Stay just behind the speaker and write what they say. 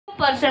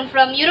person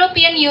from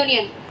European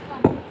Union.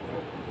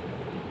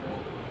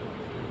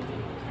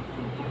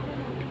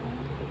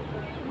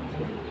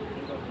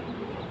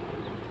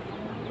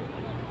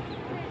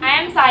 I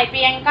am Sai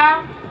Priyanka.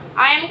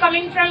 I am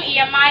coming from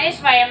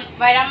EMRS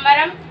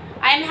Varamvaram.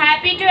 I am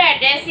happy to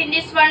address in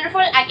this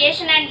wonderful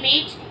occasion and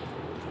meet.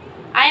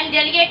 I am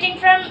delegating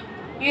from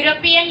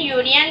European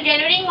Union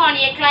delivering on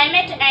a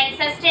climate and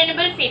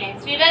sustainable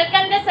finance. We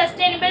welcome the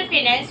Sustainable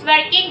Finance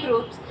Working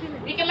Group's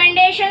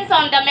recommendations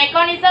on the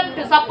mechanism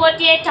to support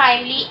a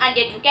timely and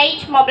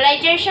adequate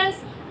mobilizations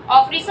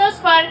of resources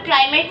for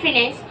climate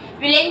finance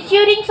while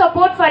ensuring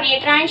support for a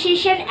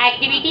transition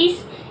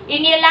activities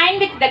in line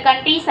with the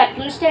country's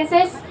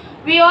circumstances.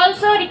 We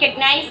also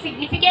recognize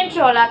significant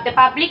role of the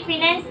public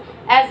finance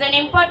as an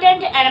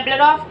important enabler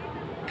of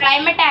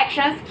climate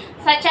actions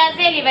such as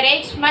a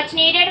leverage much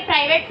needed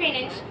private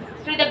finance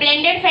through the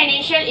blended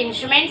financial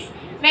instruments,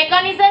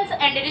 mechanisms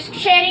and risk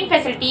sharing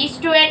facilities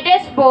to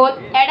address both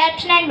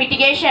adaptation and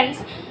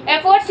mitigations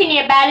efforts in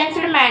a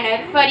balanced manner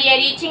for a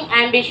reaching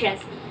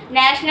ambitions.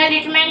 National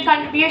determined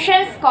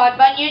contributions,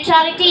 carbon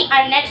neutrality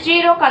and net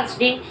zero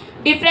considering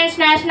different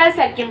national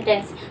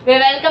circumstances. We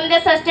welcome the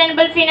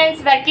Sustainable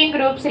Finance Working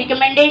Group's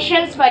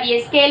recommendations for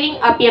a scaling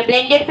up a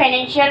blended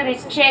financial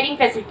risk sharing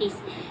facilities,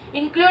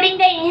 including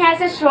the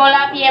enhanced role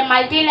of a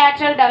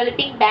multilateral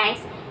developing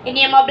banks in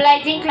a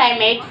mobilizing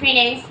climate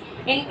finance,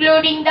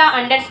 including the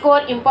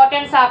underscore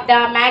importance of the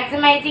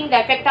maximizing the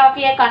effect of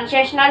a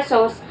concessional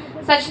source,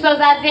 such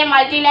as a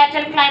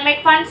multilateral climate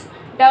funds,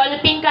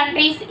 developing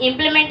countries'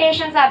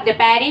 implementations of the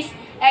Paris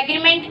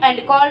Agreement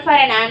and call for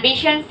an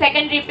ambitious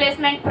second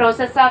replacement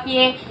process of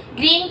a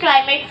green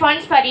climate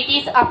funds for it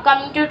is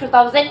upcoming to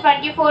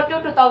 2024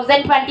 to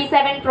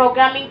 2027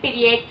 programming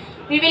period.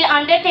 We will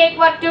undertake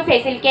work to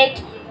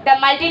facilitate the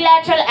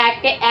multilateral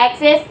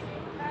access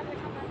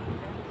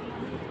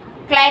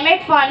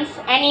climate funds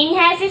and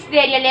enhances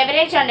their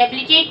leverage and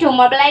ability to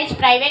mobilize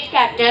private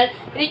capital,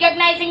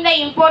 recognizing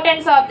the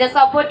importance of the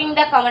supporting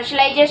the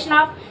commercialization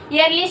of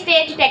early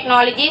stage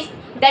technologies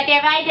that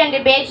avoid and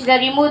abate the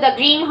remove the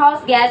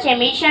greenhouse gas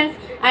emissions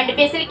and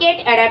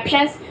facilitate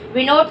adoptions.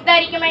 We note the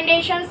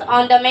recommendations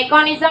on the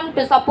mechanism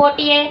to support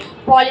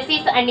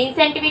policies and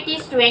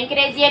incentives to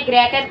encourage a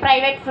greater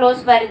private flows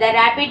for the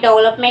rapid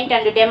development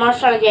and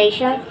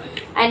demonstrations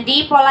and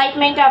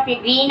deployment of a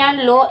green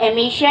and low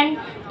emission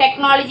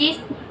technologies.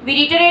 We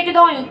reiterate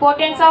the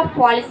importance of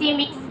policy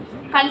mix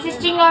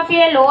consisting of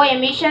a low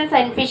emissions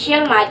and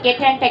fiscal market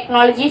and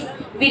technologies.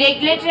 We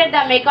regulated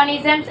the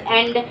mechanisms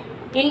and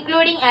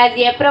including as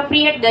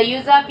appropriate the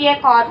use of a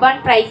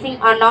carbon pricing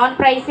or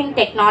non-pricing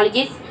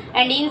technologies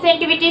and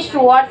incentives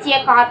towards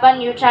a carbon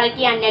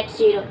neutrality and net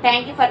zero.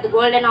 Thank you for the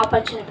golden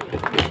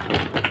opportunity.